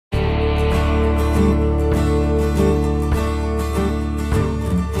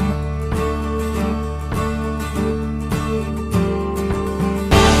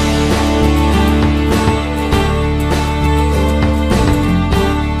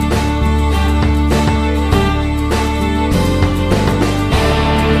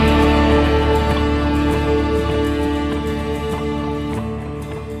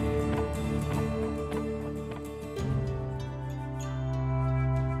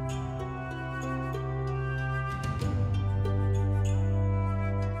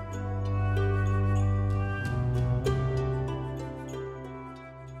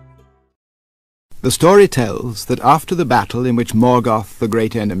The story tells that after the battle in which Morgoth, the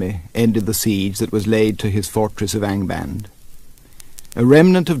great enemy, ended the siege that was laid to his fortress of Angband, a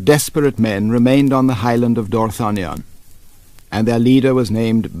remnant of desperate men remained on the highland of Dorthonion, and their leader was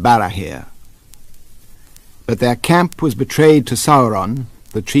named Barahir. But their camp was betrayed to Sauron,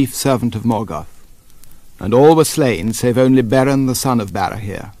 the chief servant of Morgoth, and all were slain save only Beren the son of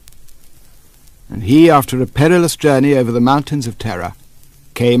Barahir. And he, after a perilous journey over the mountains of Terra,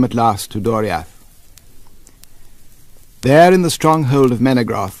 came at last to Doriath. There in the stronghold of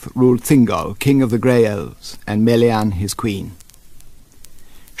Menegroth ruled Thingol, king of the Grey Elves, and Melian his queen.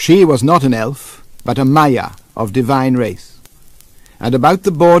 She was not an elf, but a Maya of divine race, and about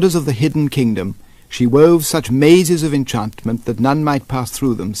the borders of the hidden kingdom she wove such mazes of enchantment that none might pass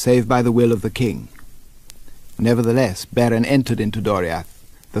through them save by the will of the king. Nevertheless Beren entered into Doriath,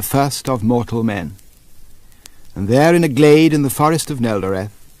 the first of mortal men, and there in a glade in the forest of Neldoreth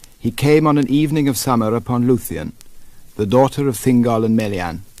he came on an evening of summer upon Luthien, the daughter of Thingol and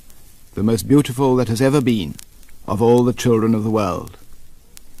Melian, the most beautiful that has ever been of all the children of the world.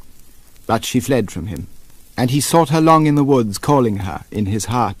 But she fled from him, and he sought her long in the woods, calling her in his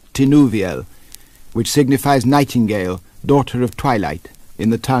heart Tinuviel, which signifies nightingale, daughter of twilight,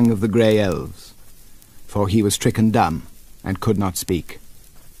 in the tongue of the Grey Elves, for he was stricken dumb and could not speak.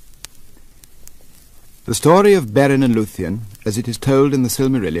 The story of Beren and Luthien, as it is told in the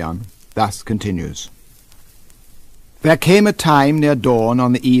Silmarillion, thus continues. There came a time near dawn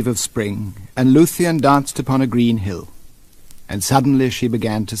on the eve of spring, and Luthien danced upon a green hill, and suddenly she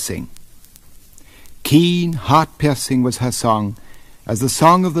began to sing. Keen, heart-piercing was her song, as the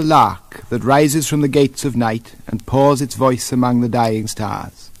song of the lark that rises from the gates of night and pours its voice among the dying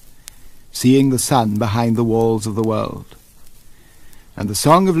stars, seeing the sun behind the walls of the world. And the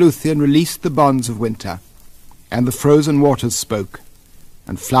song of Luthien released the bonds of winter, and the frozen waters spoke,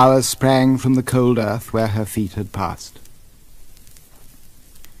 and flowers sprang from the cold earth where her feet had passed.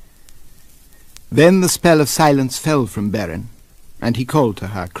 Then the spell of silence fell from Beren, and he called to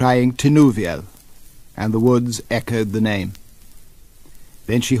her, crying Tinuviel, and the woods echoed the name.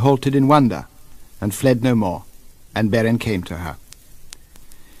 Then she halted in wonder, and fled no more, and Beren came to her.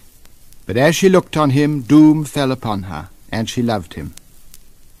 But as she looked on him, doom fell upon her, and she loved him.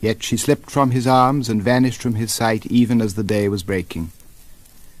 Yet she slipped from his arms and vanished from his sight even as the day was breaking.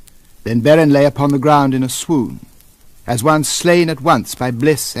 Then Beren lay upon the ground in a swoon, as one slain at once by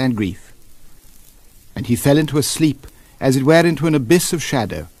bliss and grief. And he fell into a sleep, as it were into an abyss of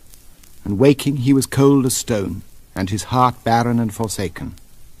shadow, and waking he was cold as stone, and his heart barren and forsaken.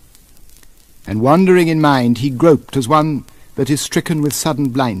 And wandering in mind he groped as one that is stricken with sudden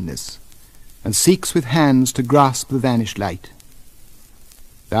blindness, and seeks with hands to grasp the vanished light.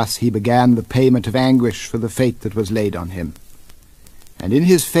 Thus he began the payment of anguish for the fate that was laid on him. And in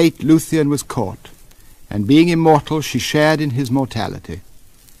his fate Luthien was caught, and being immortal she shared in his mortality,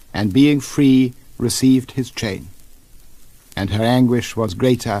 and being free received his chain. And her anguish was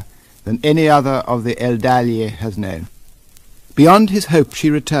greater than any other of the Eldalie has known. Beyond his hope she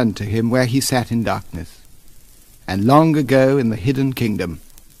returned to him where he sat in darkness, and long ago in the hidden kingdom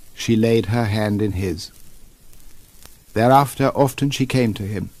she laid her hand in his. Thereafter often she came to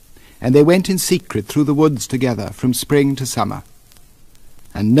him, and they went in secret through the woods together from spring to summer.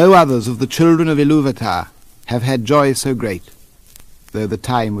 And no others of the children of Ilúvatar have had joy so great, though the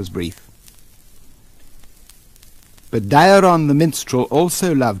time was brief. But Daeron the minstrel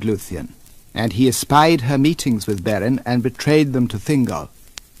also loved Luthien, and he espied her meetings with Beren and betrayed them to Thingol.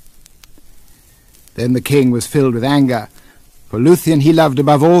 Then the king was filled with anger, for Luthien he loved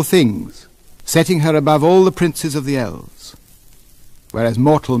above all things, setting her above all the princes of the elves, whereas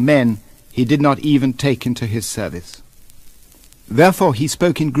mortal men he did not even take into his service. Therefore he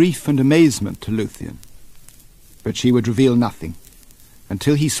spoke in grief and amazement to Luthien, but she would reveal nothing,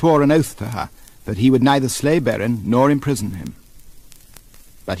 until he swore an oath to her that he would neither slay Beren nor imprison him.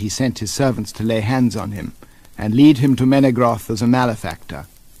 But he sent his servants to lay hands on him, and lead him to Menegroth as a malefactor.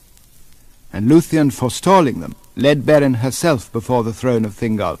 And Luthien, forestalling them, led Beren herself before the throne of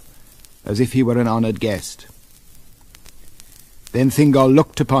Thingol, as if he were an honoured guest. Then Thingol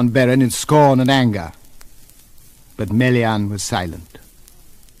looked upon Beren in scorn and anger, but Melian was silent.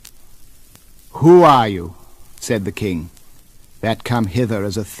 "Who are you," said the king, "that come hither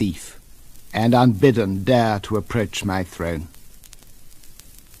as a thief, and unbidden dare to approach my throne?"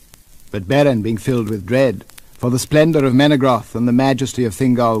 But Beren, being filled with dread, for the splendour of Menegroth and the majesty of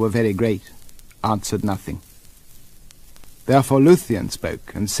Thingol were very great, answered nothing. Therefore Luthien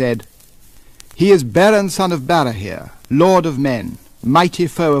spoke, and said, "He is Beren son of Barahir, lord of men, mighty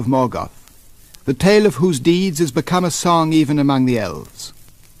foe of Morgoth, the tale of whose deeds is become a song even among the elves.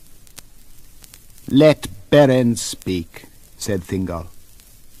 "Let Beren speak," said Thingol.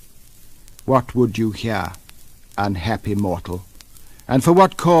 "What would you hear, unhappy mortal? And for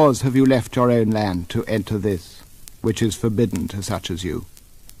what cause have you left your own land to enter this, which is forbidden to such as you?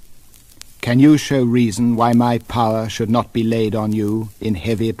 Can you show reason why my power should not be laid on you in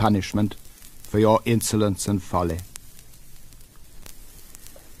heavy punishment for your insolence and folly?"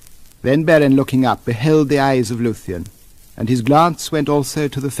 Then Beren, looking up, beheld the eyes of Luthien, and his glance went also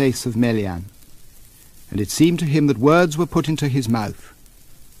to the face of Melian, and it seemed to him that words were put into his mouth.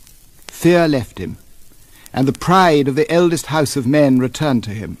 Fear left him, and the pride of the eldest house of men returned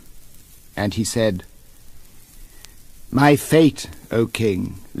to him, and he said, "My fate, O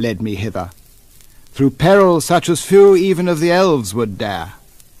king, led me hither, through peril such as few even of the elves would dare.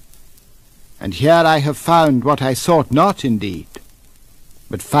 And here I have found what I sought not indeed,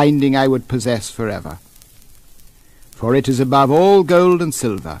 but finding I would possess forever. For it is above all gold and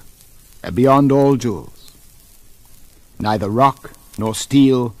silver, and beyond all jewels. Neither rock, nor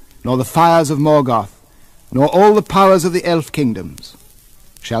steel, nor the fires of Morgoth, nor all the powers of the elf kingdoms,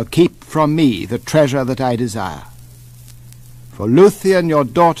 shall keep from me the treasure that I desire. For Luthien, your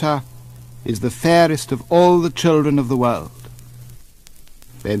daughter, is the fairest of all the children of the world."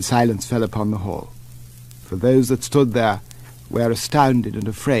 Then silence fell upon the hall, for those that stood there were astounded and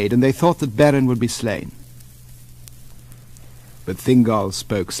afraid, and they thought that Beren would be slain. But Thingol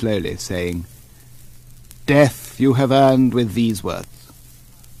spoke slowly, saying, "Death you have earned with these words,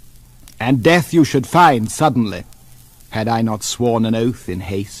 and death you should find suddenly, had I not sworn an oath in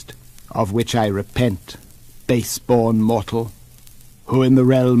haste, of which I repent, base-born mortal, who in the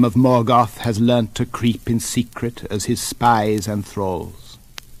realm of Morgoth has learnt to creep in secret as his spies and thralls."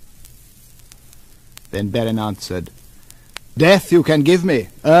 Then Beren answered, "Death you can give me,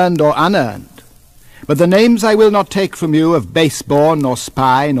 earned or unearned, but the names I will not take from you of base-born, nor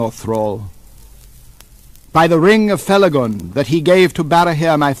spy, nor thrall. By the ring of Felagund that he gave to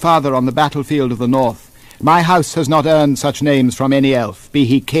Barahir my father on the battlefield of the north, my house has not earned such names from any elf, be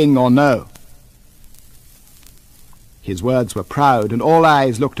he king or no." His words were proud, and all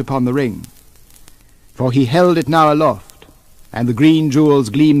eyes looked upon the ring, for he held it now aloft, and the green jewels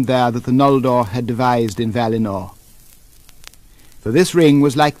gleamed there that the Noldor had devised in Valinor. For this ring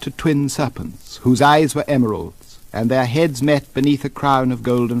was like to twin serpents, whose eyes were emeralds, and their heads met beneath a crown of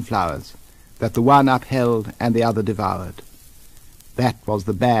golden flowers, that the one upheld and the other devoured. That was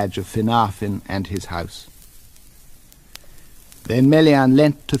the badge of Finarfin and his house. Then Melian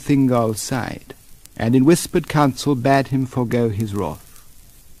leant to Thingol's side, and in whispered counsel bade him forego his wrath.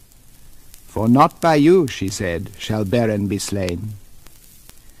 "For not by you," she said, "shall Beren be slain,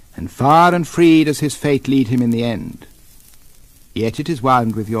 and far and free does his fate lead him in the end. Yet it is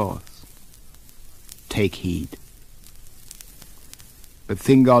wound with yours. Take heed." But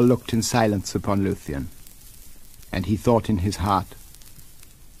Thingol looked in silence upon Luthien, and he thought in his heart,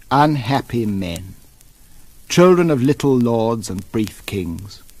 "Unhappy men, children of little lords and brief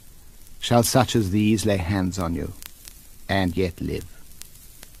kings, shall such as these lay hands on you, and yet live."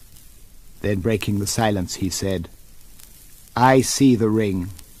 Then breaking the silence he said, "I see the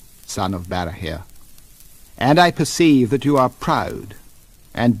ring, son of Barahir, and I perceive that you are proud,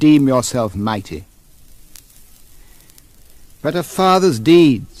 and deem yourself mighty. But a father's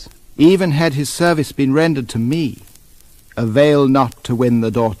deeds, even had his service been rendered to me, avail not to win the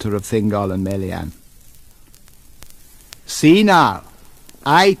daughter of Thingol and Melian. See now,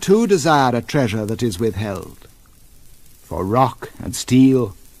 I too desire a treasure that is withheld. For rock and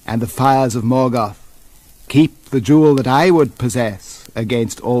steel and the fires of Morgoth keep the jewel that I would possess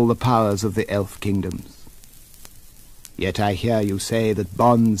against all the powers of the elf kingdoms. Yet I hear you say that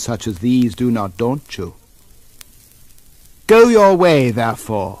bonds such as these do not daunt you. Go your way,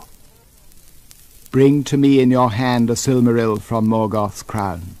 therefore. Bring to me in your hand a Silmaril from Morgoth's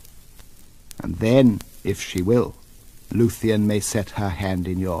crown, and then, if she will, Luthien may set her hand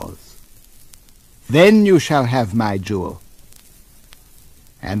in yours. Then you shall have my jewel.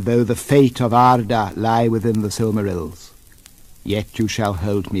 And though the fate of Arda lie within the Silmarils, yet you shall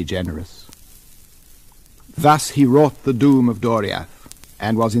hold me generous." Thus he wrought the doom of Doriath,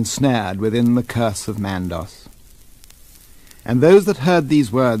 and was ensnared within the curse of Mandos. And those that heard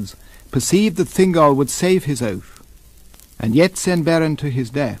these words perceived that Thingol would save his oath, and yet send Beren to his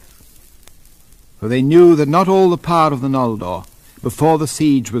death. For they knew that not all the power of the Noldor, before the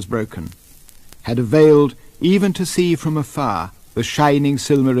siege was broken, had availed even to see from afar the shining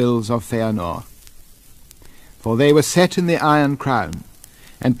Silmarils of Feanor. For they were set in the Iron Crown,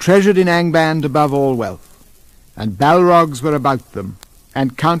 and treasured in Angband above all wealth, and balrogs were about them,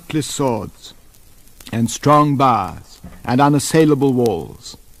 and countless swords, and strong bars, and unassailable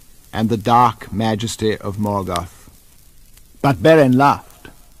walls, and the dark majesty of Morgoth. But Beren laughed.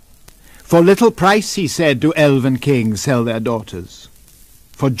 For little price, he said, do elven kings sell their daughters,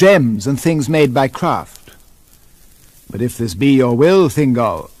 for gems and things made by craft. But if this be your will,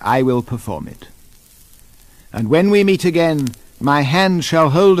 Thingol, I will perform it. And when we meet again, my hand shall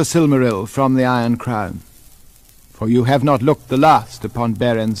hold a Silmaril from the Iron Crown, for you have not looked the last upon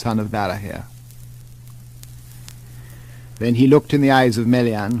Beren, son of Barahir. Then he looked in the eyes of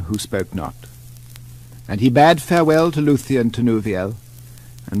Melian, who spoke not, and he bade farewell to Luthien and to Nuviel,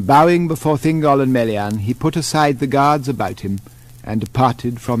 and bowing before Thingol and Melian, he put aside the guards about him, and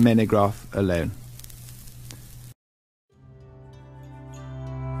departed from Menegroth alone.